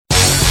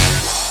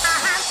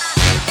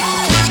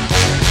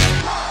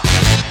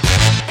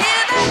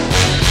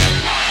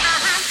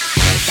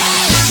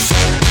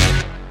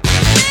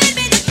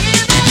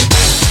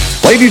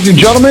Ladies and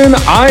gentlemen,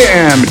 I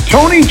am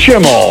Tony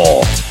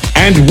Chimmel,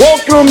 and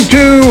welcome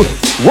to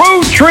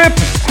Road Trip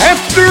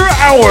After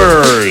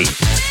Hours.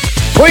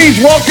 Please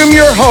welcome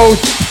your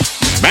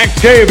hosts, Mac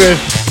Davis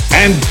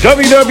and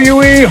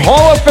WWE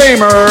Hall of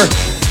Famer,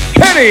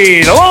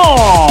 Teddy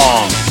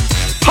Long.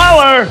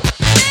 Holler!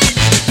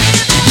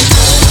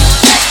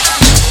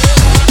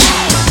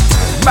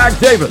 Mac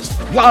Davis,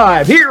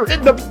 live here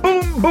in the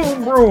Boom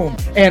Boom Room.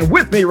 And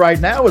with me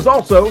right now is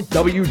also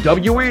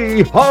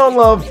WWE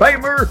Hall of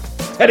Famer,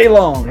 Teddy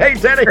Long. Hey,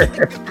 Teddy.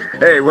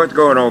 Hey, what's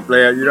going on,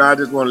 player? You know, I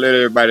just want to let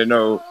everybody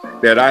know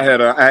that I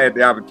had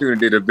the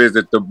opportunity to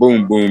visit the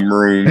Boom Boom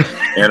Room.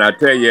 And I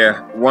tell you,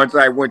 once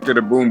I went to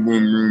the Boom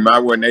Boom Room, I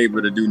wasn't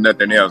able to do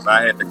nothing else.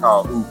 I had to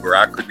call Uber.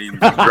 I couldn't even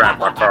drive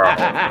my car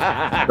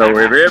home. So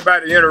if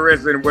everybody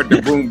interested in what the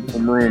Boom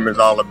Boom Room is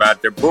all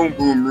about, the Boom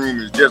Boom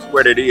Room is just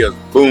what it is.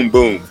 Boom,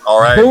 boom.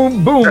 All right?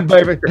 Boom, boom,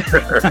 baby.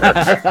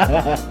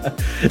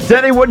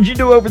 Teddy, what did you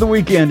do over the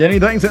weekend?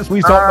 Anything since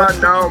we saw?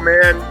 No,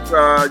 man.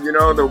 You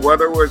know, the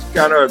weather was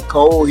kind of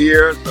cold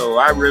here, so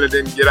I really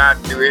didn't get out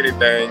and do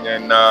anything.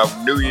 And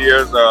New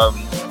Year's,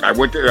 I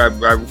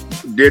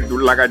did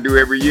like I do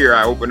every year.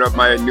 I open up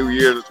my New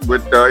Year's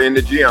with in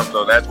the gym,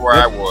 so that's where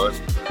I was.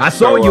 I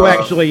saw you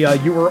actually.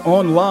 You were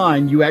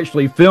online. You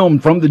actually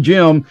filmed from the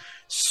gym,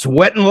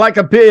 sweating like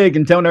a pig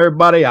and telling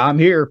everybody, "I'm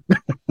here."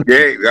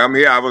 Yeah, I'm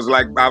here. I was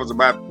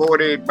about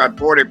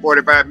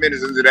 45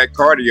 minutes into that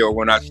cardio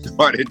when I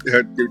started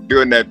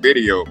doing that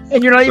video.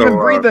 And you're not even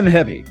breathing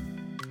heavy.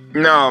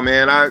 No,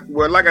 man.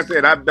 Like I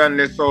said, I've done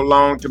this so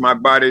long till my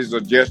body's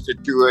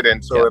adjusted to it,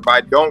 and so if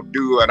I don't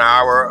do an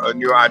hour,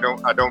 I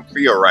don't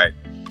feel right,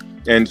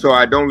 and so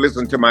I don't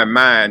listen to my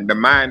mind. The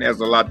mind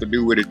has a lot to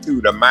do with it too.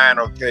 The mind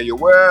will tell you,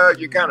 well,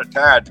 you're kind of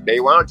tired today.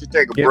 Why don't you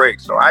take a break?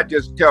 So I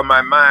just tell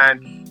my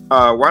mind,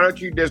 why don't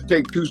you just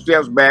take 2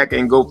 steps back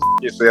and go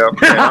yourself?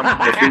 And I'm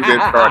going to do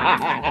this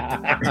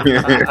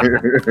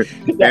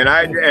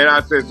cardio. and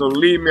I said, so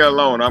leave me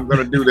alone. I'm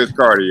going to do this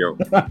cardio.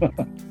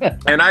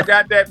 And I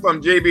got that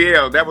from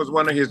JBL. That was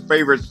one of his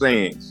favorite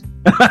sayings.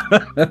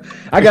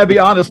 I gotta be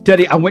honest,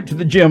 Teddy. I went to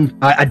the gym.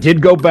 I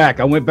did go back.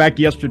 I went back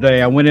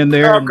yesterday. I went in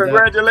there. Oh,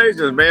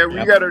 congratulations, man!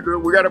 We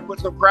gotta put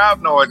some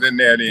crowd noise in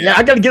there. Then. Yeah,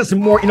 I gotta get some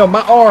more. You know,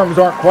 my arms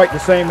aren't quite the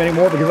same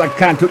anymore because I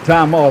kind of took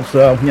time off.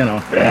 So you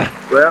know.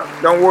 Well,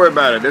 don't worry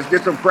about it. Let's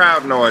get some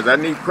crowd noise. I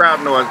need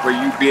crowd noise for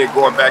you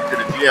going back to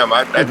the gym.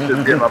 I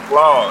should give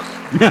applause.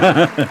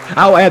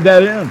 I'll add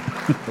that in.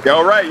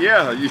 All right,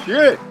 yeah, you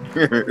should.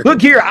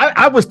 Look here,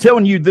 I was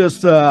telling you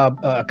this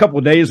a couple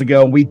of days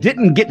ago, and we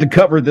didn't get to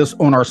cover this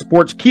on our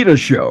Sportskeeda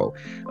show,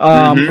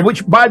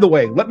 which, by the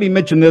way, let me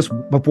mention this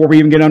before we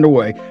even get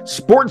underway.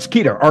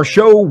 Sportskeeda, our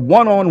show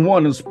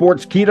one-on-one in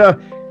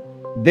Sportskeeda,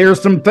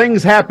 there's some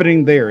things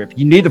happening there. If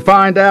you need to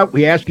find out,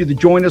 we ask you to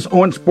join us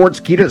on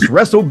Sportskeeda. It's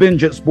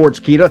WrestleBinge at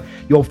Sportskeeda.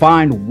 You'll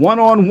find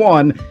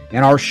one-on-one,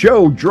 and our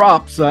show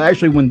drops.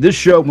 Actually, when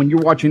you're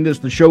watching this,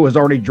 the show has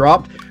already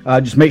dropped.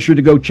 Just make sure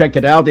to go check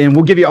it out, and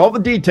we'll give you all the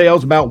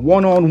details about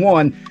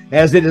one-on-one,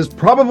 as it is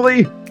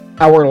probably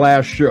our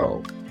last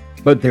show.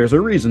 But there's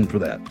a reason for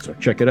that, so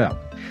check it out.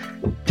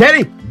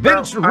 Teddy,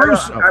 Vince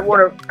Russo. I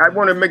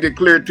want to make it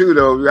clear too,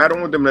 though. I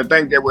don't want them to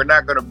think that we're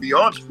not going to be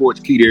on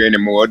Sportskeeda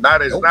anymore. It's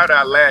not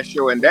our last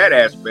show in that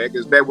aspect.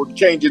 Is that we're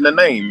changing the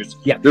name?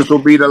 This will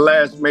be the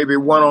last, maybe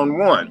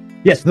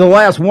one-on-one. Yes, the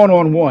last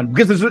one-on-one,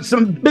 because there's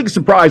some big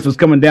surprises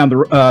coming down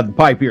the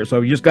pipe here.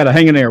 So you just got to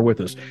hang in there with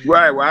us.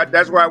 Right. Well,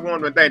 that's why I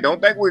want to think.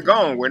 Don't think we're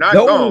gone. We're not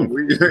gone.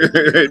 We just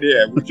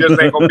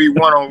ain't going to be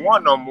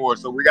one-on-one no more.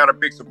 So we got a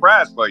big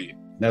surprise for you.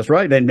 That's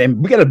right.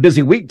 And we got a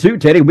busy week, too,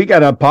 Teddy. We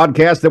got a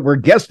podcast that we're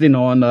guesting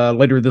on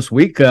later this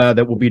week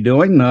that we'll be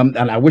doing. And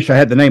I wish I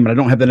had the name, and I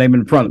don't have the name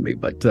in front of me.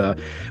 But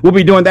we'll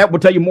be doing that. We'll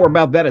tell you more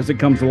about that as it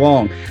comes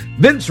along.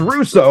 Vince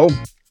Russo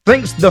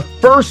thinks the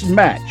first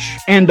match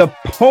and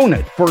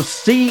opponent for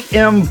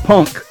CM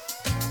Punk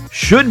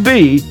should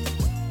be,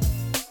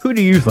 who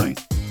do you think?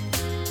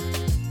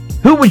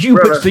 Who would you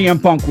put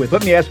CM Punk with?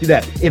 Let me ask you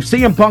that. If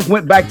CM Punk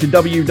went back to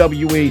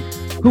WWE,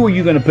 who are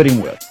you going to put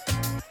him with?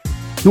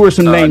 Who are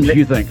some names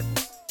you think?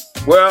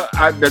 Well,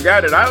 the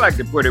guy that I like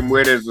to put him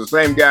with is the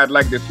same guy I'd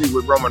like to see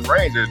with Roman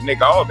Reigns is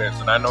Nick Aldis.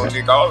 And I know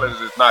Nick Aldis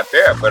is not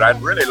there, but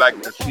I'd really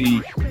like to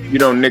see,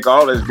 Nick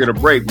Aldis get a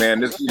break,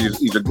 man.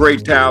 He's a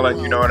great talent,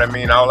 you know what I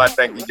mean? All I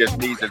think he just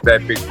needs is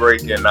that big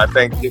break, and I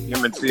think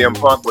him and CM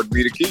Punk would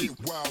be the key.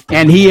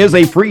 And he is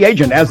a free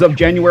agent. As of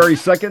January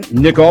 2nd,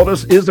 Nick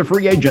Aldis is a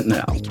free agent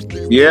now.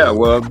 Yeah,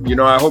 well,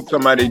 I hope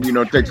somebody,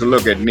 takes a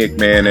look at Nick,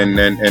 man,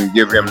 and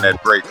give him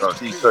that break, because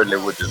he certainly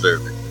would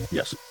deserve it.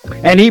 Yes.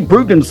 And he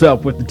proved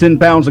himself with the 10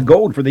 pounds of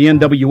gold for the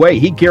NWA.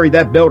 He carried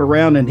that belt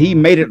around and he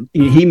made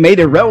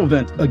it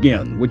relevant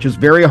again, which is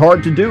very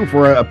hard to do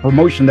for a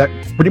promotion that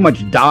pretty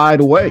much died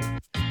away.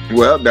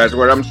 Well, that's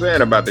what I'm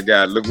saying about the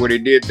guy. Look what he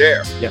did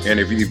there. Yes. And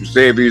if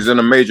he's in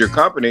a major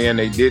company and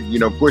they did,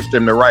 pushed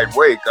him the right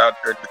way,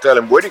 to tell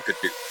him what he could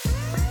do.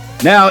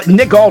 Now,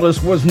 Nick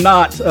Aldis was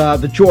not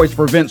the choice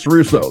for Vince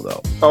Russo,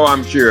 though. Oh,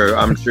 I'm sure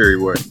he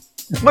wasn't.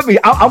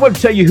 I want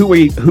to tell you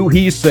who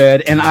he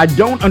said, and I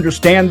don't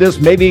understand this.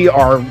 Maybe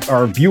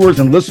our viewers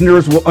and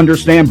listeners will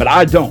understand, but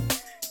I don't.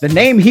 The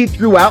name he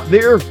threw out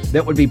there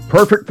that would be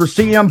perfect for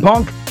CM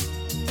Punk,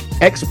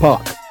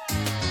 X-Pac.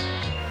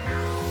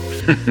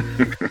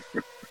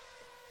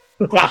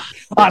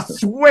 I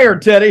swear,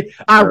 Teddy,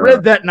 I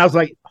read that and I was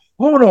like,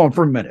 hold on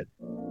for a minute.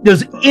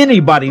 Does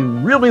anybody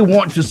really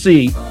want to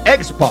see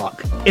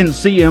X-Pac in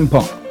CM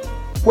Punk?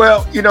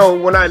 Well,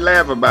 when I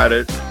laugh about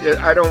it,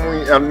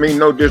 I mean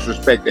no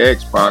disrespect to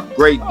X-Pac.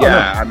 Great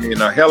guy. I mean,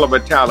 a hell of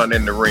a talent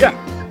in the ring.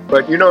 Yeah.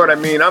 But you know what I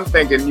mean? I'm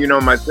thinking,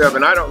 myself,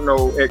 and I don't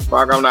know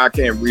X-Pac. I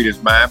can't read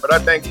his mind, but I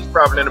think he's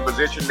probably in a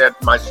position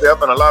that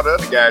myself and a lot of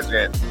other guys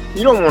in.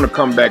 You don't want to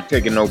come back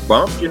taking no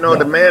bumps.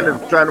 The man is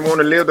trying to want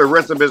to live the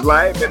rest of his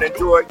life and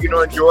enjoy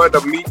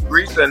the meat and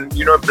grease, and if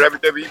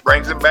WWE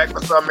brings him back for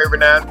something every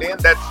now and then,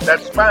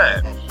 that's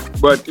fine.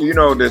 But,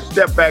 to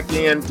step back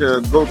in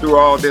to go through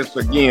all this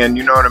again,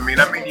 you know what I mean?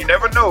 I mean, you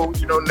never know,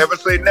 never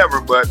say never,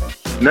 but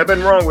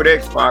nothing wrong with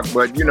X-Pac,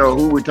 but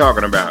who we're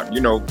talking about,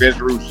 Vince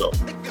Russo.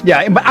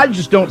 Yeah, but I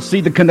just don't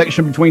see the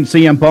connection between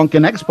CM Punk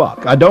and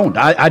X-Pac. I don't.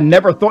 I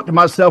never thought to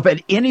myself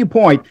at any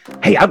point,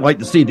 hey, I'd like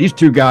to see these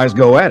two guys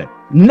go at it.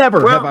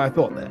 Never have I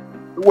thought that.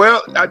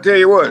 Well, I tell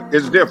you what,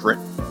 it's different.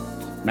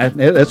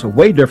 That's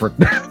way different.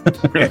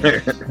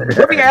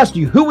 Let me ask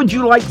you, who would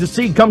you like to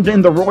see come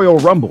in the Royal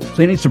Rumble?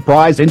 Any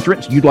surprise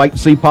entrants you'd like to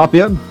see pop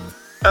in?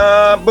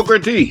 Booker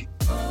T.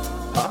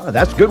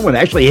 That's a good one,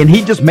 actually. And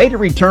he just made a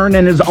return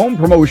in his own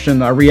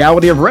promotion,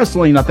 Reality of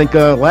Wrestling, I think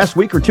last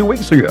week or 2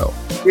 weeks ago.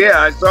 Yeah,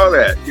 I saw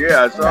that.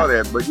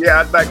 That. But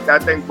yeah, I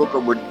think Booker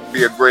would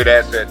be a great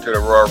asset to the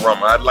Royal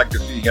Rumble. I'd like to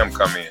see him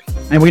come in.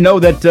 And we know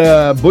that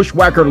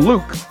Bushwhacker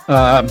Luke,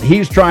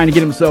 he's trying to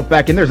get himself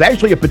back in. There's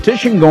actually a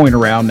petition going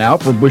around now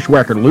for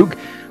Bushwhacker Luke.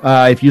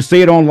 If you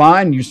see it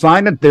online, you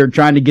sign it. They're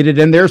trying to get it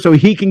in there so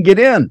he can get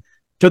in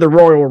to the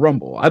Royal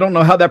Rumble. I don't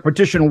know how that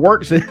petition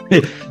works.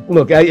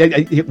 Look,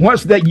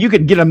 once that you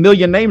could get 1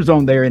 million names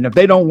on there, and if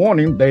they don't want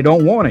him, they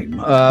don't want him.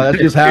 That's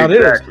just how it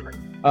is.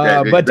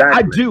 But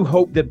I do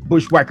hope that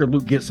Bushwhacker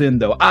Luke gets in,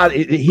 though.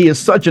 He is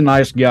such a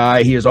nice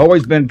guy. He has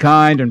always been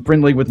kind and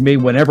friendly with me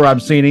whenever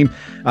I've seen him.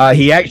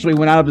 He actually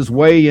went out of his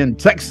way in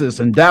Texas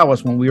and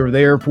Dallas when we were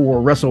there for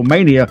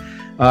WrestleMania.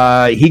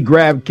 He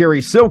grabbed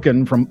Kerry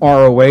Silkin from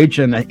ROH,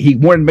 and he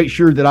wanted to make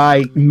sure that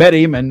I met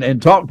him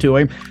and talked to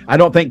him. I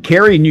don't think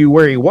Kerry knew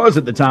where he was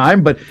at the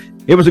time, but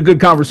it was a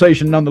good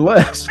conversation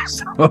nonetheless.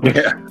 I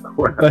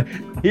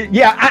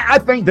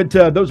think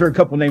that those are a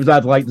couple names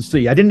I'd like to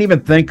see. I didn't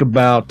even think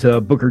about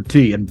Booker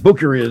T, and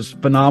Booker is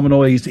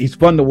phenomenal. He's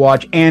fun to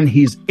watch, and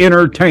he's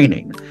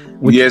entertaining.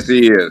 Yes,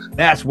 he is.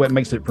 That's what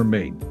makes it for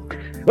me.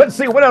 Let's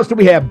see, what else do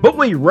we have?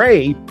 Bully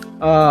Ray,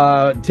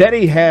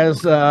 Teddy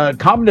has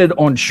commented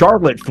on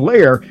Charlotte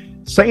Flair,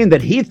 saying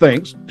that he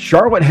thinks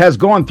Charlotte has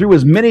gone through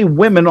as many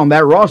women on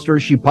that roster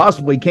as she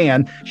possibly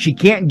can. She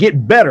can't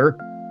get better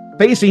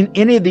facing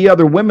any of the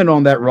other women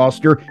on that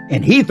roster,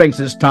 and he thinks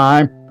it's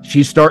time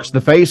she starts to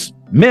face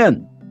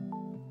men.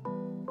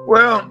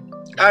 Well,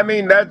 I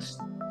mean, that's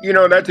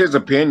his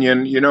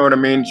opinion. You know what I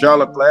mean?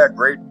 Charlotte Flair,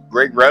 great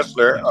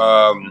wrestler.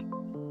 I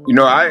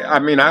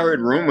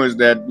heard rumors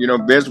that,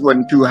 Vince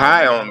wasn't too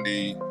high on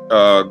the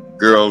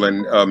girl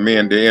and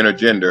men, the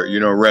intergender,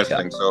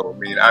 wrestling. Yeah. So,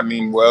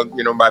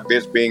 by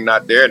Vince being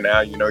not there now,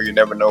 you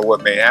never know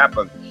what may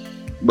happen.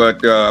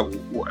 But,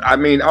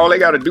 all they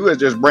got to do is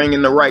just bring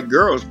in the right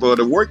girls for her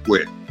to work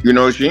with.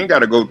 She ain't got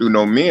to go through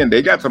no men.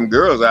 They got some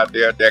girls out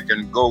there that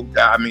can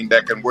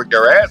work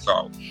their ass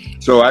off.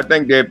 So I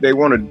think that if they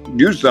want to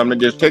do something,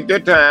 just take their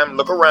time,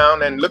 look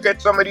around, and look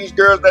at some of these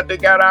girls that they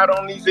got out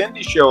on these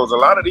indie shows. A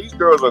lot of these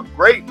girls are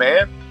great,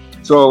 man.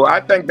 So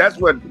I think that's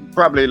what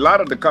probably a lot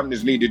of the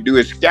companies need to do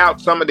is scout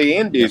some of the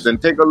indies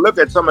and take a look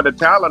at some of the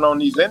talent on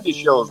these indie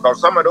shows.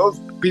 Because some of those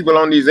people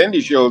on these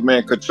indie shows,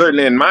 man, could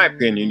certainly, in my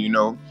opinion,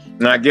 and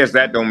I guess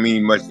that don't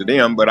mean much to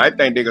them, but I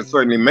think they could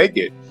certainly make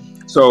it.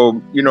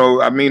 So,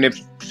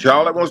 if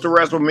Charlotte wants to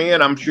wrestle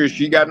men, I'm sure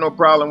she got no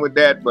problem with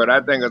that. But I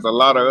think there's a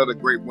lot of other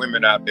great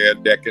women out there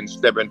that can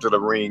step into the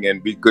ring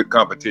and be good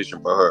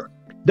competition for her.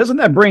 Doesn't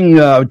that bring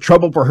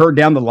trouble for her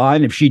down the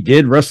line if she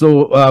did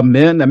wrestle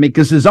men?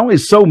 Because there's only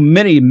so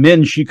many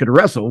men she could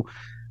wrestle.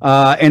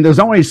 And there's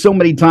only so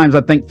many times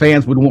I think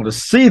fans would want to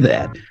see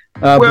that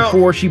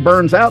before she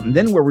burns out. And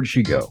then where would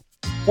she go?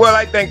 Well,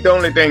 I think the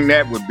only thing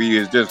that would be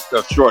is just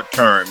a short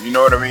term. You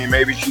know what I mean?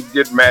 Maybe she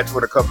gets matched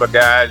with a couple of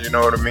guys, you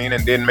know what I mean?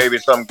 And then maybe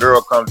some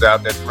girl comes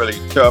out that's really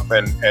tough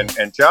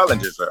and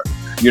challenges her.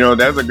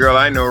 There's a girl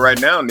I know right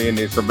now named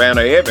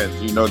Savannah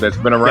Evans, that's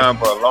been around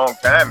for a long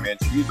time, and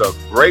she's a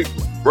great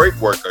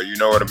worker, you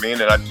know what I mean?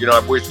 And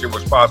I wish it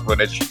was possible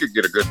that she could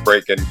get a good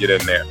break and get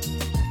in there.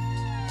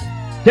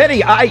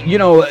 Teddy,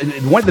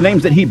 one of the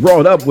names that he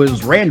brought up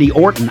was Randy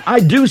Orton. I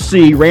do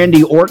see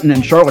Randy Orton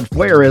and Charlotte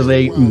Flair as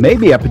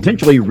maybe a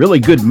potentially really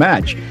good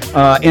match.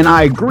 And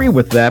I agree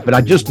with that, but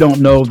I just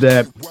don't know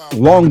that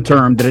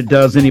long-term that it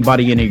does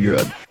anybody any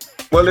good.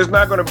 Well, it's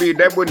not going to be,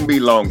 that wouldn't be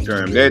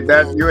long-term.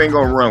 That you ain't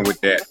going to run with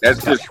that.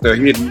 That's just a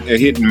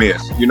hit and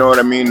miss. You know what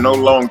I mean? No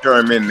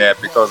long-term in that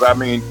because,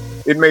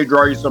 it may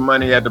draw you some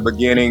money at the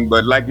beginning,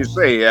 but like you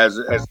say, as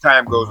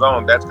time goes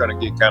on, that's going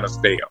to get kind of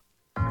stale.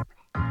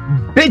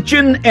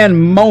 Bitching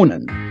and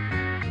moaning.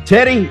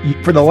 Teddy,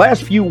 for the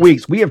last few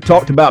weeks, we have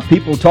talked about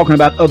people talking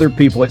about other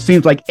people. It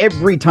seems like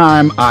every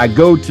time I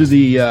go to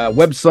the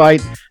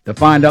website to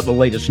find out the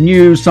latest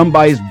news,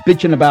 somebody's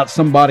bitching about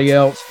somebody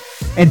else.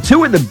 And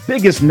two of the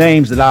biggest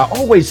names that I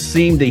always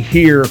seem to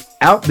hear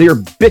out there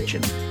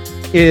bitching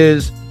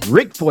is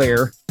Ric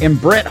Flair and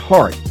Bret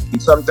Hart.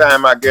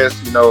 Sometimes I guess,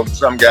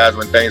 some guys,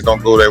 when things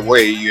don't go their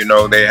way,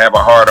 they have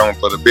a hard on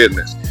for the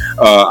business.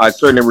 I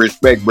certainly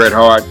respect Bret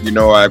Hart.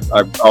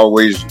 I've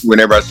always,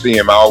 whenever I see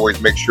him, I always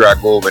make sure I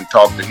go over and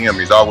talk to him.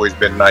 He's always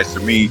been nice to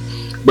me.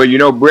 But,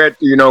 Bret,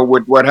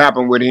 with what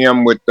happened with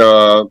him with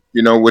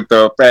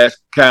the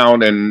fast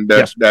count and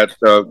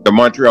the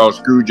Montreal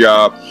screw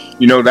job,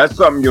 that's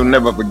something you'll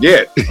never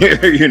forget,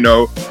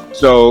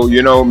 So,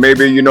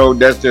 maybe,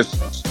 that's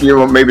just,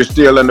 maybe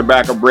still in the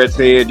back of Bret's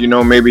head,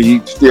 maybe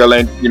he still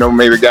ain't,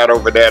 maybe got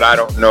over that. I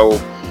don't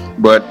know.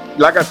 But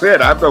like I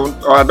said, I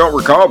don't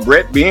recall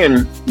Bret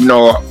being,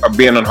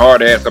 being a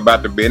hard ass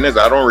about the business.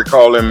 I don't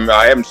recall him.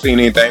 I haven't seen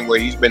anything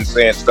where he's been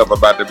saying stuff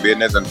about the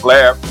business. And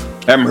Flair,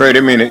 haven't heard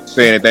him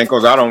say anything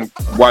because I don't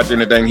watch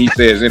anything he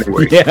says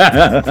anyway.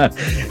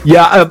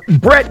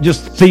 Bret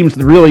just seems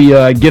to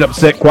really get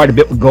upset quite a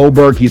bit with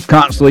Goldberg. He's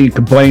constantly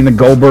complaining that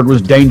Goldberg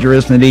was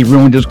dangerous and that he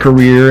ruined his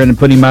career and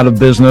put him out of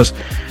business.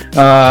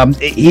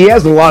 He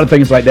has a lot of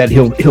things like that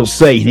he'll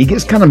say, and he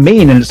gets kind of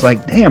mean, and it's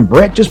like, damn,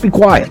 Bret, just be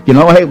quiet.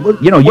 Hey,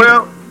 look,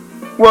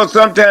 Well,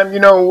 sometimes,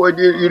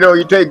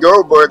 you take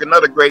Goldberg,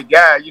 another great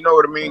guy, you know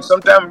what I mean?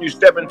 Sometimes when you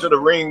step into the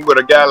ring with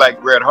a guy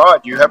like Bret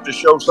Hart, you have to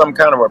show some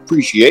kind of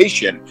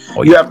appreciation.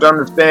 You have to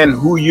understand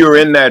who you're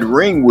in that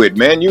ring with,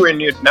 man. You're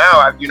in it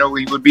now,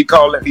 he would be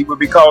called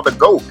the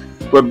GOAT.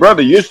 But,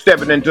 brother, you're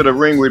stepping into the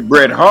ring with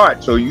Bret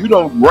Hart, so you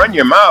don't run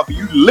your mouth.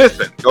 You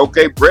listen.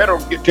 Okay, Bret will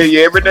tell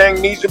you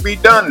everything needs to be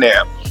done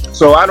there.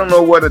 So I don't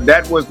know whether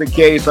that was the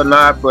case or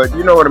not, but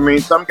you know what I mean?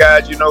 Some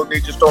guys, they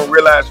just don't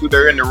realize who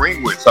they're in the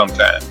ring with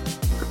sometimes.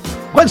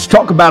 Let's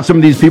talk about some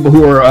of these people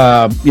who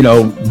are,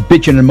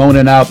 bitching and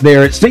moaning out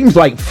there. It seems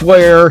like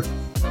Flair,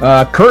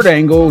 Kurt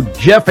Angle,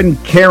 Jeff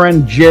and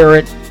Karen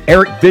Jarrett,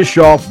 Eric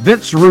Bischoff,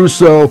 Vince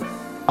Russo,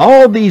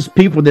 all these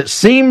people that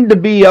seem to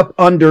be up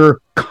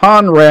under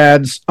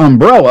Conrad's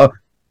umbrella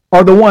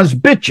are the ones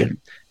bitching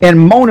and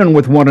moaning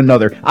with one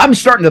another. I'm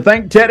starting to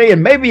think, Teddy,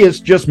 and maybe it's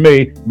just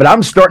me, but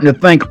I'm starting to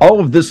think all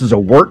of this is a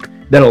work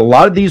that a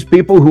lot of these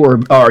people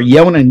who are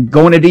yelling and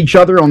going at each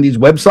other on these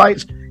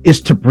websites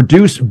is to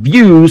produce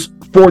views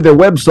for their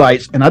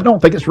websites, and I don't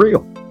think it's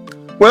real.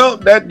 Well,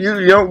 that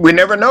we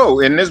never know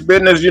in this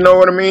business. You know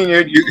what I mean?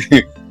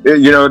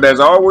 There's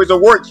always a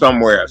work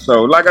somewhere.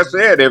 So, like I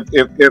said,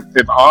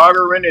 if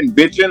arguing and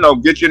bitching will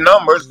get your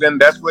numbers, then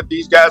that's what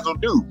these guys will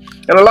do.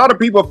 And a lot of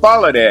people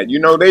follow that.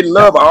 They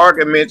love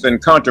arguments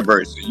and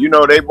controversy.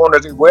 They want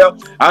to say, well,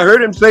 I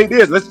heard him say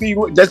this. Let's see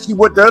what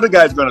the other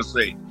guy's going to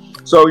say.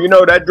 So,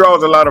 that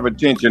draws a lot of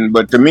attention,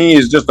 but to me,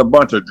 it's just a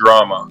bunch of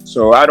drama.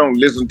 So I don't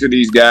listen to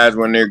these guys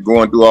when they're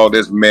going through all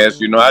this mess.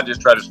 I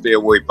just try to stay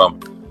away from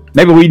it.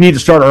 Maybe we need to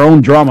start our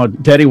own drama,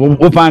 Teddy.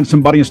 We'll find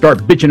somebody and start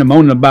bitching and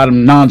moaning about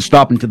them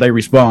nonstop until they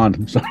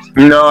respond. So.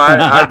 No,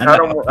 I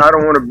don't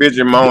want to bitch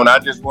and moan. I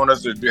just want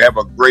us to have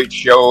a great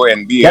show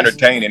and be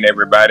entertaining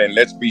everybody, and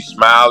let's be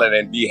smiling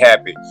and be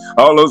happy.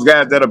 All those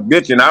guys that are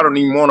bitching, I don't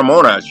even want them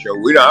on our show.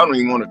 I don't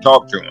even want to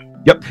talk to them.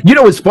 Yep.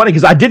 It's funny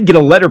because I did get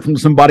a letter from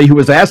somebody who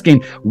was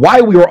asking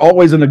why we were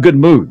always in a good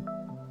mood.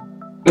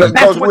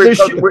 That's what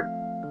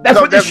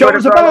this show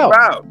is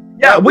about.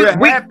 Yeah, we're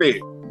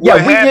happy. We're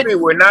happy.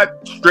 We're not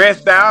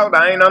stressed out.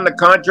 I ain't under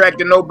contract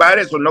to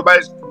nobody, so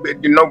nobody's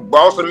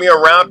bossing me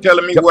around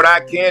telling me what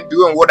I can't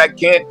do and what I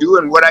can't do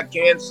and what I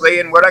can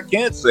say and what I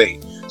can't say.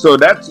 So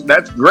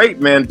that's great,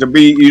 man. To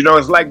be,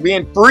 it's like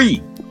being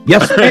free.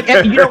 Yes,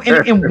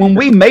 and when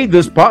we made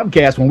this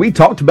podcast, when we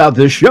talked about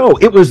this show,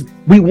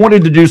 we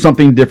wanted to do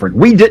something different.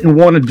 We didn't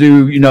want to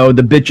do,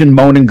 the bitching,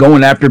 moaning,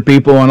 going after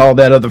people and all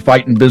that other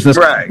fighting business.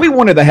 Right. We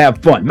wanted to have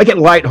fun, make it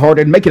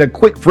lighthearted, make it a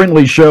quick,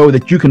 friendly show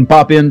that you can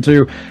pop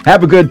into,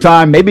 have a good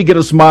time, maybe get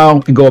a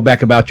smile, and go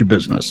back about your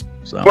business.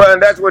 So. Well,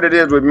 and that's what it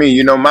is with me.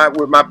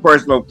 With my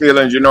personal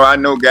feelings, I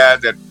know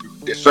guys that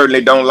certainly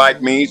don't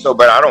like me,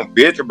 but I don't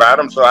bitch about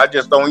them, so I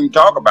just don't even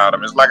talk about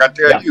them. It's like I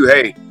tell you,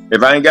 hey,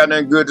 if I ain't got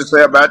nothing good to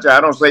say about you,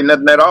 I don't say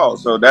nothing at all.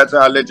 So that's how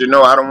I let you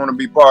know I don't want to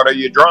be part of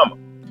your drama.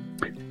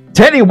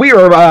 Teddy, we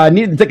are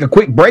needing to take a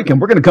quick break, and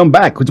we're going to come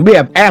back because we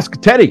have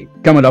Ask Teddy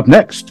coming up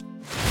next.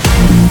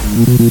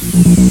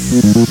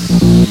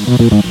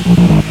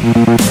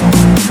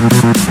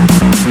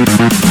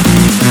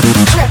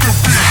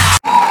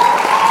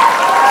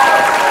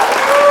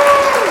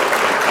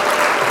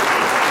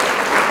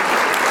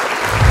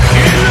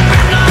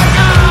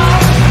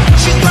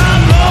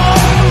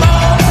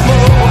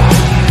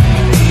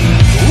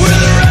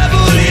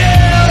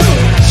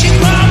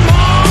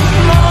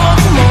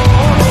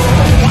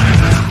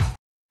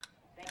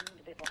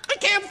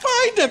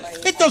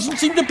 It doesn't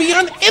seem to be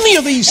on any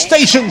of these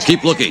stations.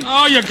 Keep looking.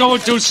 Oh, you're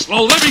going too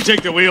slow. Let me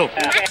take the wheel.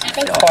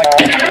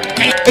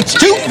 It's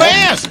too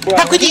fast.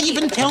 How could you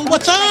even tell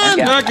what's on?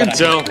 I can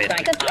tell. Too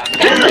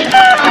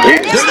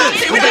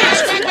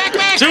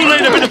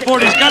late. I'm in the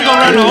 40s. Gotta go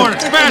around the horn.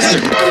 Faster.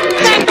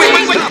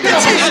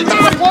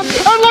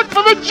 I look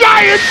for the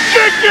giant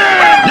chicken!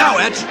 Now,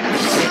 Etch.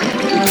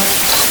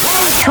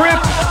 Road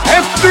Trip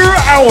After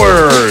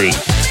Hours.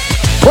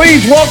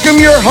 Please welcome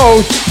your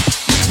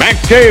hosts,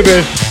 Mac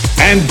Davis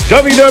and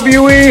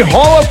WWE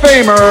Hall of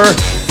Famer,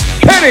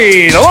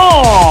 Teddy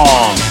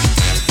Long.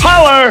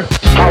 Holler!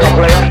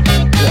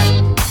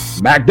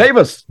 Mac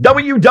Davis,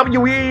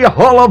 WWE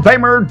Hall of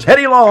Famer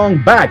Teddy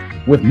Long,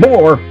 back with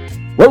more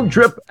Road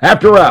Trip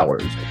After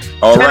Hours.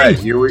 All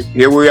Teddy, right,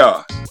 here we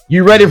are.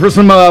 You ready for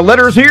some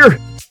letters here?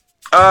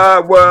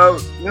 Well,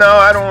 no,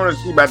 I don't want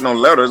to see about no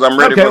letters. I'm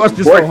ready for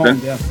some questions. Go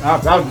home. Yeah,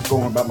 I was just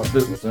going about my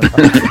business.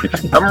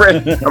 I'm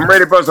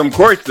ready for some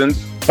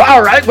questions.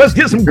 All right, let's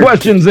get some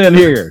questions in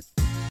here.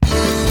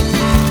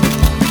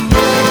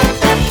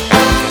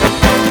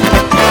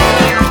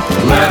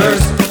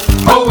 Letters,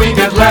 oh, we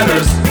get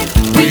letters.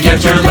 We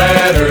get your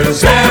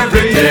letters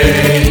every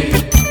day.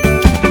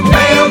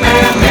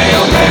 Mailman,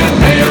 mailman,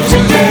 mail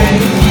today.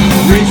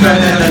 Reach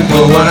right in and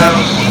pull one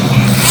out.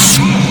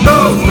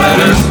 Those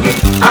letters,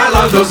 I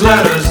love those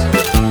letters.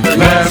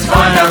 Let's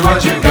find out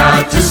what you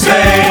got to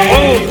say.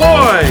 Oh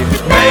boy!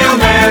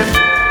 Mailman,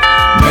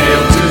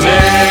 mail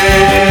today.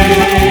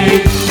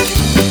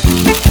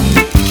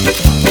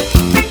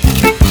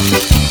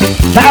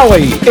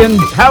 Tally in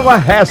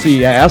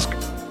Tallahassee asked,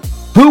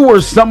 who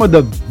were some of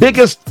the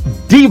biggest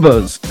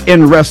divas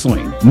in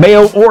wrestling,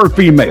 male or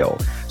female?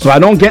 So I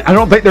don't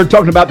think they're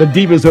talking about the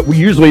divas that we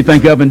usually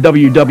think of in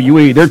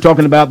WWE. They're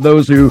talking about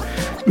those who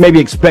maybe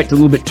expect a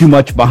little bit too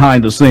much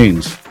behind the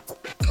scenes.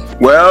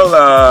 Well,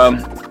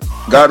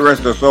 God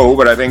rest her soul,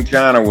 but I think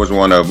Chyna was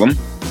one of them.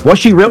 Was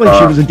she really?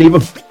 She was a diva?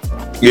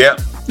 Yeah,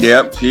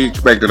 she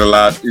expected a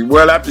lot.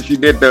 Well, after she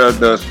did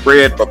the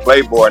spread for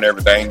Playboy and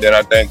everything, then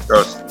I think,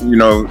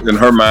 in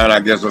her mind, I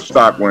guess her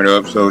stock went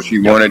up, so she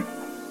wanted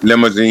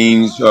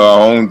limousines, her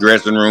own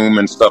dressing room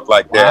and stuff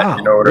like that. Wow,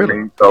 you know what really? I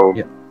mean? So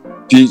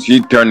she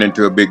turned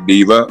into a big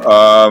diva.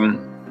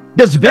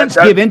 Does Vince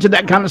give into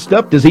that kind of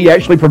stuff? Does he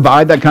actually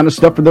provide that kind of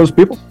stuff for those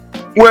people?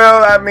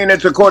 Well, I mean,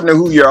 it's according to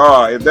who you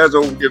are. If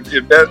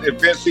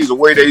Vince sees a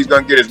way that he's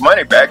gonna get his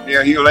money back,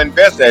 then he'll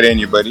invest that in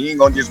you. But he ain't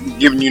gonna just be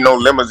giving you no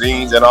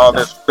limousines and all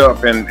this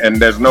stuff, and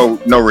there's no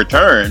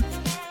return.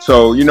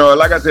 So,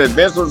 like I said,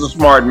 Vince was a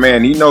smart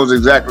man. He knows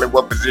exactly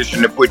what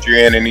position to put you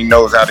in, and he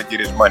knows how to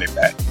get his money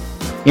back.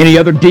 Any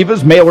other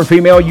divas, male or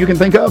female, you can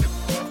think of?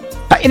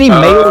 Any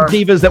male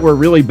divas that were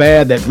really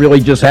bad that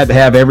really just had to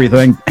have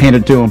everything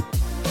handed to them?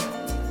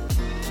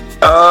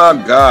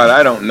 Oh God,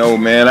 I don't know,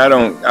 man. I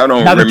don't Not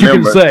remember. that you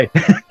can say.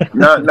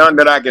 None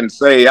that I can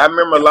say. I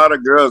remember a lot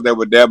of girls that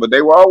were there, but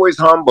they were always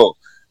humble,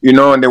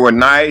 and they were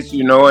nice,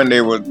 and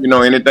they were,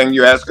 anything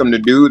you ask them to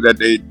do, that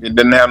they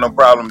didn't have no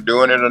problem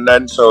doing it or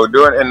nothing. So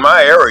in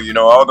my era,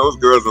 all those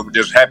girls were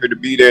just happy to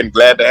be there and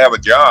glad to have a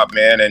job,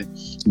 man, and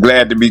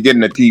glad to be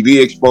getting a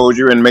TV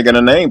exposure and making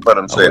a name for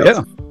themselves.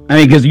 Oh, yeah. I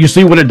mean, because you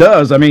see what it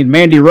does. I mean,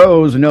 Mandy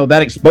Rose,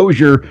 that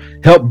exposure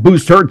helped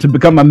boost her to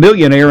become a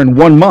millionaire in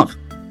 1 month.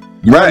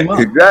 Right,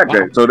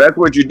 exactly. Wow. So that's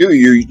what you do.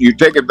 You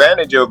take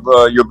advantage of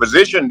your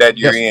position that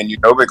you're in,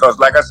 because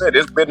like I said,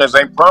 this business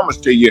ain't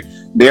promised to you.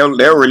 They'll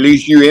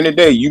release you any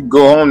day. You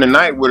go home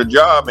tonight with a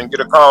job and get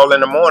a call in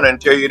the morning and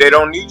tell you they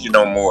don't need you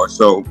no more.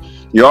 So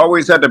you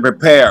always have to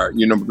prepare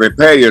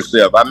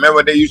yourself. I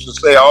remember they used to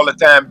say all the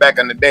time back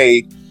in the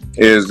day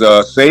is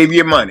save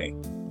your money.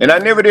 And I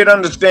never did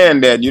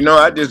understand that,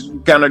 I just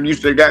kind of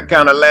used to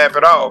laugh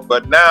it off.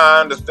 But now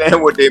I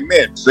understand what they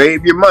meant.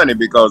 Save your money,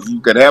 because you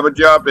could have a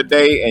job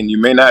today and you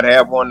may not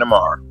have one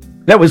tomorrow.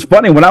 That was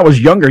funny. When I was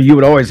younger, you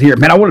would always hear,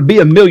 man, I want to be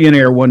a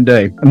millionaire one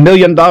day. $1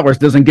 million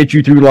doesn't get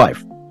you through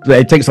life.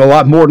 It takes a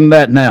lot more than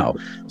that now.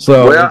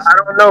 So, well,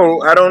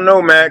 I don't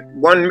know, Mac.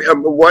 1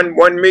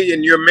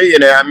 million, you're a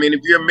millionaire. I mean,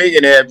 if you're a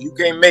millionaire, if you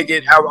can't make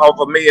it off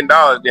 $1 million,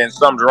 then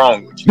something's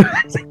wrong with you.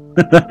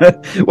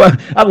 Well,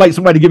 I'd like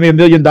somebody to give me $1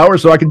 million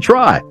so I can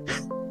try.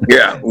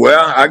 Yeah,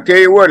 well, I tell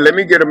you what, let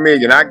me get $1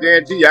 million. I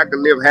guarantee you I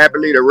can live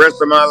happily the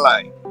rest of my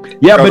life.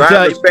 Yeah, but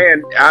I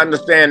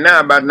understand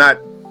now about not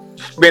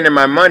spending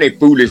my money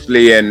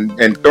foolishly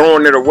and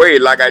throwing it away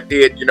like I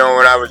did, when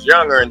I was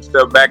younger and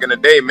stuff back in the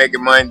day,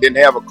 making money, didn't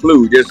have a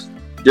clue. Just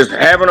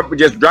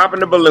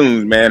dropping the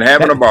balloons, man,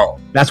 having a ball.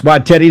 That's why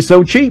Teddy's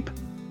so cheap.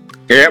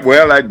 Yeah,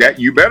 well,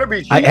 you better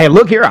be cheap. Hey,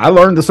 look here. I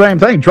learned the same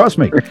thing. Trust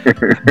me.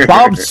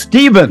 Bob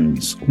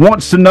Stevens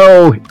wants to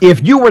know,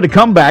 if you were to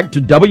come back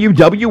to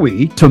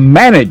WWE to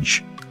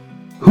manage,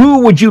 who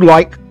would you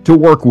like to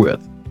work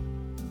with?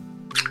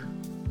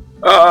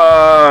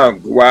 Wow.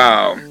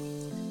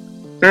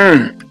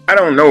 I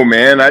don't know,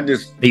 man. The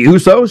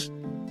Usos?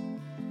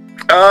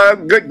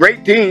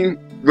 Great team.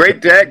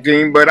 Great tag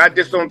team, but I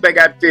just don't think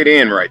I'd fit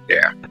in right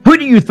there. Who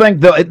do you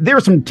think, though? There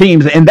are some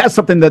teams, and that's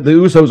something that the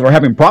Usos are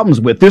having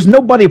problems with. There's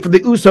nobody for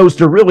the Usos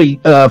to really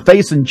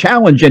face and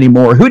challenge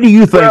anymore. Who do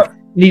you think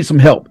needs some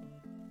help?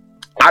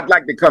 I'd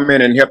like to come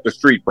in and help the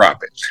street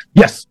prophets.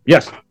 Yes.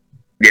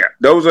 Yeah,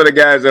 those are the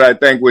guys that I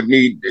think would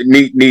need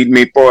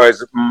me for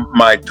as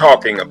my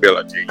talking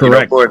ability.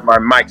 Correct. For my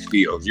mic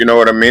skills. You know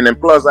what I mean? And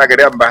plus, I could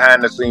help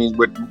behind the scenes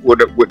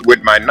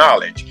with my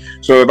knowledge.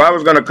 So if I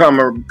was going to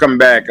come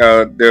back,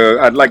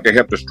 I'd like to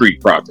help the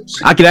street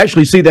prophets. I could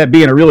actually see that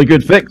being a really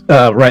good fix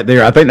right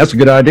there. I think that's a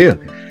good idea.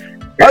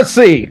 Let's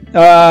see.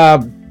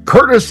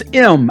 Curtis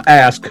M.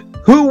 asked,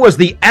 who was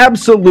the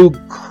absolute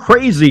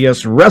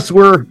craziest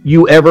wrestler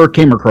you ever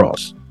came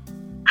across?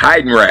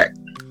 Heidenreich.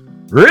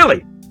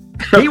 Really?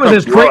 He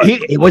was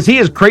was he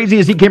as crazy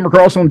as he came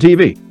across on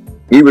TV?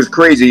 He was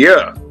crazy,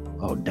 yeah.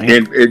 Oh,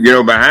 damn.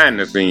 And behind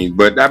the scenes.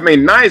 But I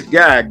mean, nice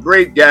guy,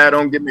 great guy,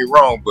 don't get me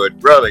wrong, but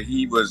brother,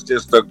 he was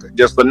just a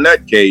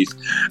nutcase.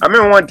 I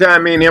remember one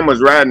time me and him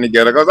was riding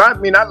together, because I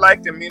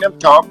liked him, me and him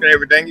talked and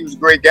everything. He was a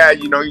great guy,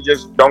 you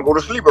just don't go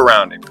to sleep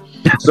around him.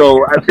 So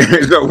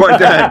one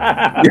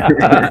time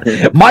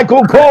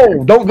Michael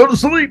Cole, don't go to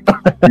sleep.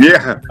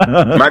 Yeah.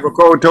 Michael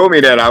Cole told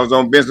me that. I was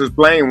on Vince's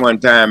plane one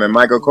time, and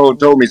Michael Cole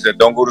told me, he said,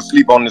 don't go to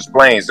sleep on this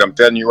plane. So I'm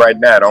telling you right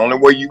now, the only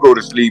way you go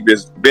to sleep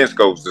is Vince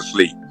goes to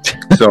sleep.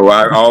 So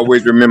I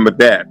always remember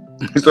that.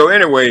 So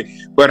anyway,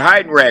 but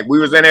Heidenreich, we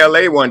was in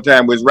LA one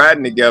time, we was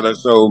riding together.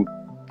 So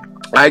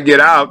I get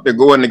out to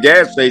go in the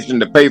gas station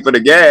to pay for the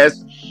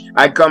gas.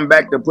 I come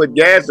back to put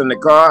gas in the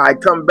car. I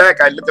come back,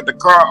 I look at the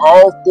car,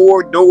 all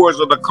 4 doors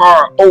of the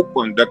car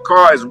open. The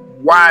car is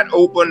wide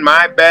open,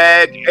 my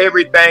bag,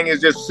 everything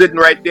is just sitting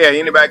right there.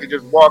 Anybody could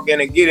just walk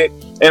in and get it.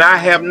 And I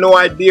have no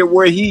idea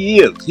where he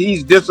is.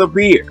 He's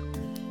disappeared.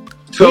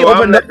 So he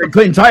opened up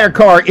the entire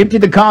car,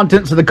 emptied the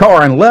contents of the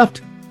car, and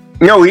left?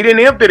 No, he didn't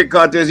empty the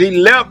contents. He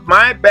left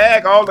my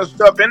bag, all the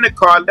stuff in the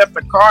car, left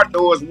the car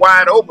doors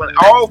wide open.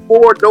 All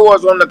 4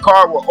 doors on the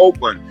car were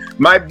open.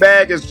 My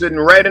bag is sitting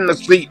right in the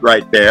seat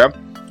right there.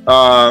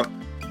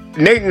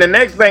 Nathan, the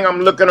next thing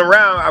I'm looking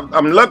around,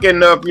 I'm lucky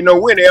enough,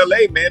 we're in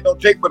LA, man.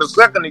 Don't take but a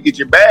second to get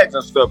your bags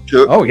and stuff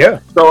took. Oh, yeah.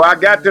 So I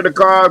got to the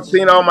car,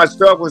 seen all my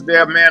stuff was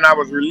there, man. I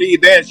was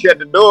relieved there and shut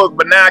the doors,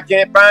 but now I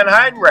can't find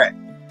Heidenreich.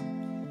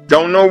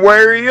 Don't know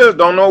where he is,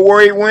 don't know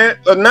where he went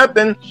or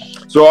nothing.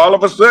 So all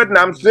of a sudden,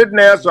 I'm sitting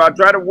there, so I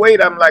try to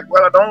wait. I'm like,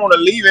 well, I don't want to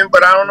leave him,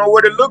 but I don't know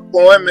where to look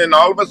for him. And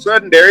all of a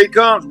sudden, there he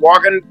comes,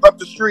 walking up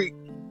the street.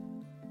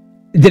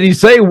 Did he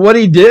say what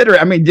he did?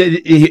 Or,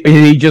 did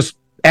he just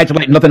act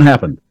like nothing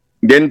happened?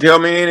 Didn't tell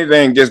me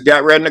anything. Just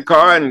got right in the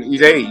car, and he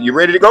said, hey, you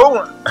ready to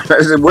go?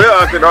 I said,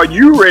 well, are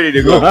you ready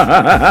to go?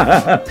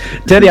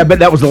 Teddy, I bet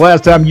that was the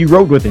last time you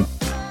rode with him.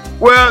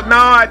 Well, no,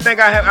 I think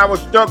I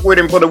was stuck with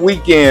him for the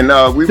weekend.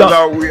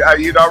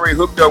 He'd already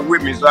hooked up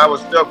with me, so I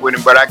was stuck with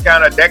him. But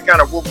that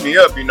kind of woke me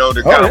up,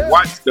 to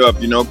watch stuff,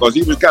 because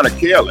he was kind of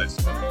careless,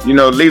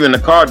 leaving the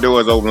car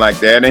doors open like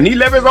that. And he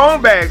left his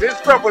own bags. His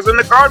stuff was in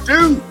the car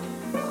too.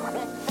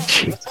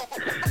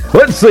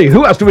 Let's see,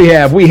 who else do we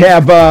have? We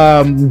have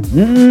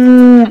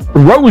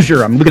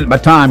Rozier. I'm looking at my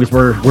time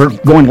because we're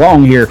going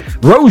long here.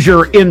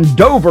 Rozier in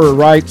Dover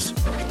writes,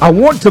 I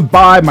want to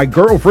buy my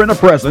girlfriend a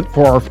present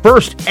for our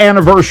first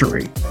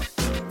anniversary.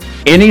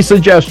 Any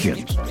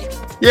suggestions?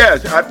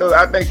 Yes,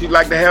 I think she'd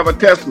like to have a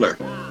Tesla.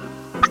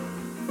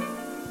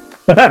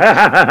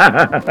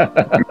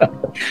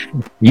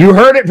 You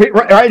heard it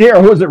right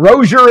here. Who is it?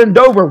 Rozier in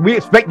Dover. We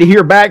expect to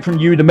hear back from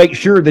you to make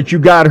sure that you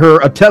got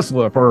her a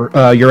Tesla for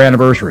your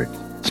anniversary.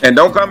 And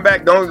don't come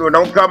back.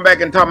 Don't come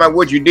back and talk about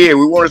what you did.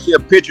 We want to see a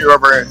picture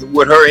of her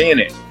with her in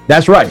it.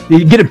 That's right.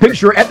 You get a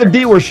picture at the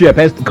dealership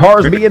as the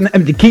car's being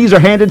and the keys are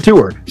handed to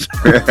her.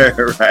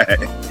 Right.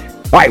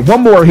 All right,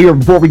 one more here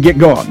before we get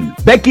going.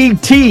 Becky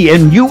T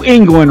in New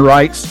England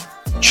writes,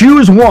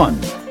 choose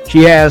one.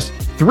 She has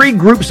 3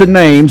 groups of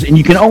names, and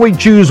you can only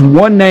choose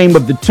one name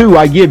of the 2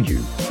 I give you.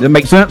 Does that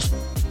make sense?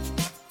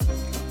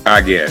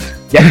 I guess.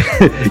 Yeah,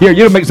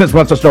 it'll make sense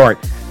once I start.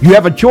 You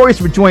have a choice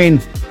between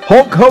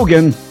Hulk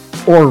Hogan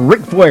or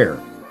Ric Flair.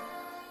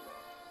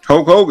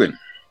 Hulk Hogan.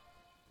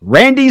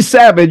 Randy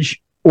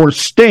Savage or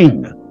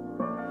Sting.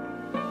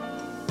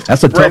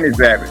 That's a tough one.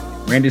 Savage.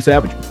 Randy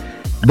Savage.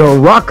 The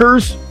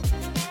Rockers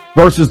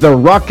versus the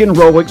Rock and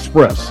Roll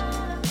Express.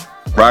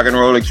 Rock and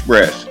Roll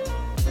Express.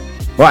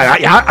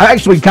 Right. I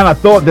actually kind of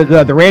thought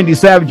that the Randy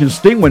Savage and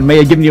Sting one may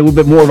have given you a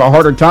little bit more of a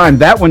harder time.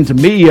 That one, to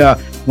me,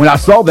 when I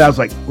saw that, I was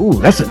like,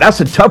 ooh, that's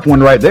a tough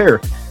one right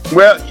there.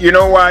 Well, you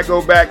know why I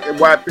go back,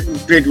 why I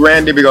picked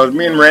Randy? Because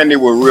me and Randy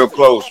were real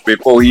close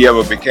before he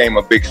ever became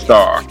a big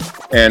star.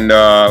 And,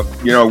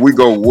 we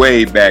go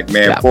way back,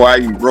 man. Yeah. Before I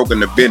even broke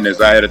into business,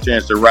 I had a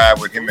chance to ride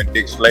with him and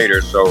Dick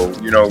Slater. So,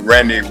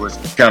 Randy was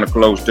kind of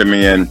close to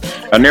me. And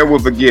I never will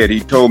forget,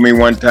 he told me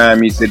one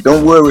time, he said,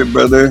 don't worry,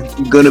 brother.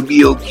 You're going to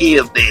be okay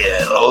up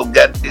there. All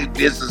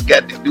this has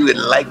got to do it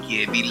like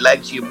you. If he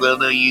likes you,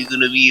 brother, you're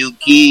going to be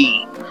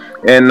okay.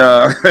 And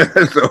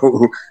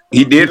so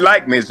he did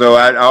like me. So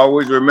I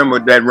always remember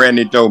that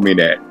Randy told me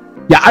that.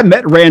 Yeah, I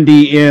met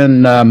Randy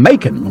in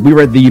Macon. We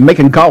were at the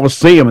Macon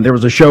Coliseum, and there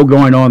was a show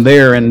going on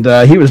there, and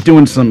he was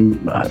doing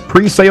some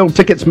pre-sale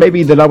tickets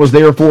maybe that I was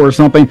there for or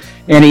something,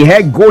 and he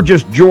had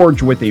Gorgeous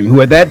George with him,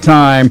 who at that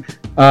time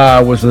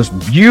was this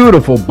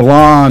beautiful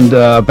blonde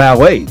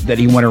valet that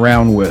he went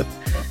around with.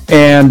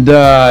 And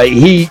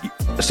he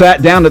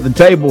sat down at the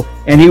table,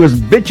 and he was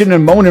bitching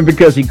and moaning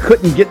because he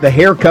couldn't get the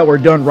hair color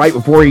done right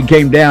before he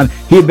came down.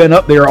 He had been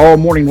up there all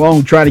morning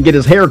long trying to get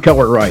his hair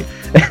color right.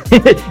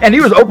 And he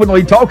was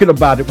openly talking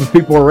about it with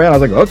people around. I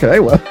was like, okay,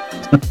 well.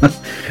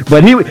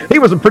 But he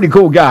was a pretty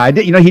cool guy.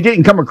 He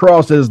didn't come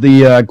across as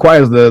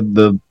quite as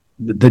the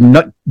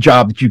nut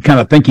job that you kind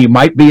of think he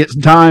might be at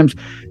times.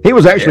 He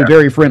was actually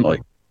very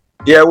friendly.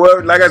 Yeah,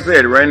 well, like I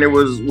said, Randy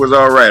was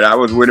all right. I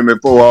was with him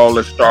before all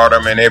the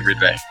stardom and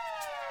everything.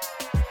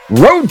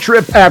 Road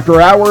Trip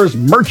After Hours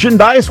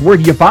merchandise. Where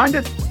do you find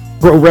it?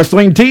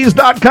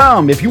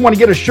 ProWrestlingTees.com. If you want to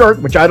get a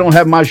shirt, which I don't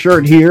have my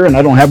shirt here, and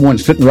I don't have one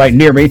sitting right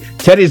near me.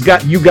 Teddy's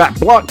got You Got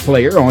Block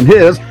Player on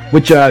his,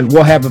 which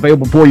we'll have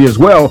available for you as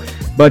well.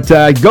 But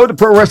go to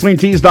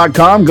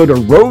ProWrestlingTees.com, go to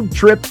Road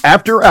Trip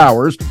After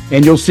Hours,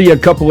 and you'll see a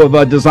couple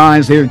of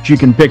designs here that you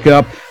can pick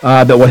up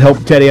that will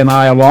help Teddy and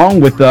I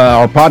along with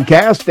our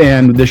podcast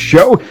and this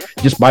show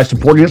just by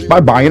supporting us by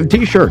buying a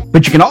t-shirt.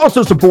 But you can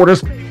also support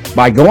us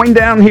by going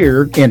down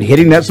here and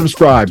hitting that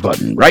subscribe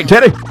button. Right,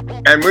 Teddy?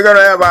 And we're going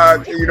to have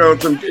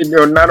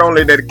not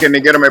only that can they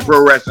get them at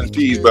Pro Wrestling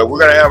Tees, but we're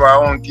going to have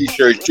our own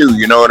t-shirts too,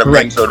 you know what I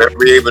mean? So they'll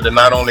be able to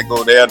not only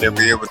go there, they'll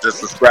be able to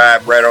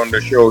subscribe right on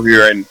the show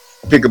here and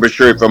pick up a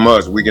shirt from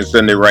us. We can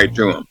send it right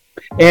to them.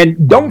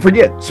 And don't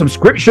forget,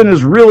 subscription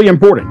is really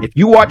important. If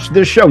you watch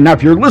this show, now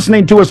if you're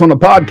listening to us on the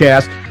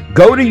podcast,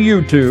 go to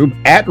YouTube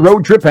at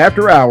Road Trip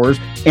After Hours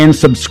and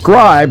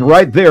subscribe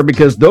right there,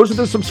 because those are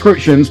the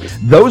subscriptions.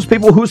 Those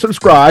people who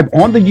subscribe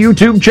on the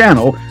YouTube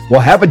channel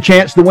will have a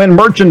chance to win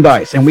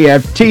merchandise. And we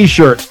have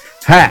t-shirts,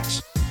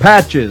 hats,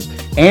 patches,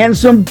 and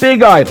some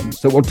big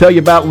items that we'll tell you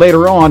about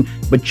later on.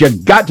 But you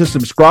got to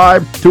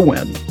subscribe to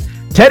win.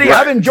 Teddy,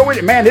 right. I've enjoyed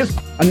it, man. It's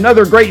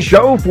another great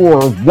show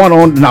for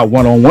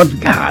one-on-one.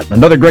 God,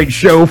 another great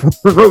show for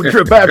Road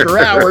Trip After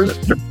Hours.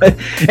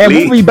 And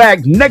we'll be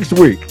back next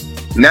week.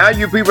 Now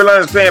you people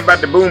understand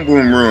about the Boom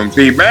Boom Room.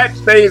 See, Matt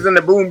stays in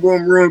the Boom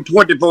Boom Room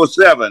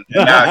 24/7.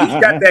 And now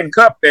he's got that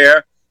cup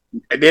there.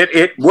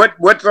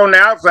 What's on the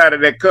outside of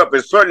that cup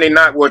is certainly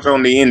not what's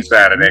on the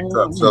inside of that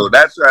cup. So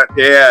that's right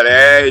there.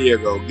 There you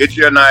go. Get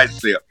you a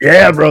nice sip.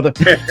 Yeah, brother.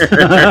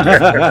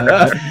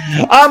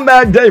 I'm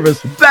Matt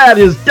Davis. That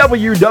is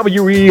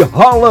WWE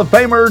Hall of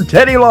Famer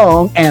Teddy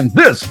Long. And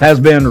this has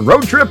been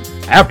Road Trip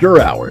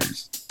After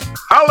Hours.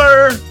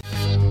 Holler!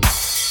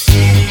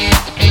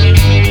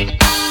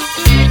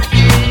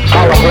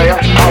 Holla player,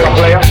 holla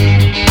player.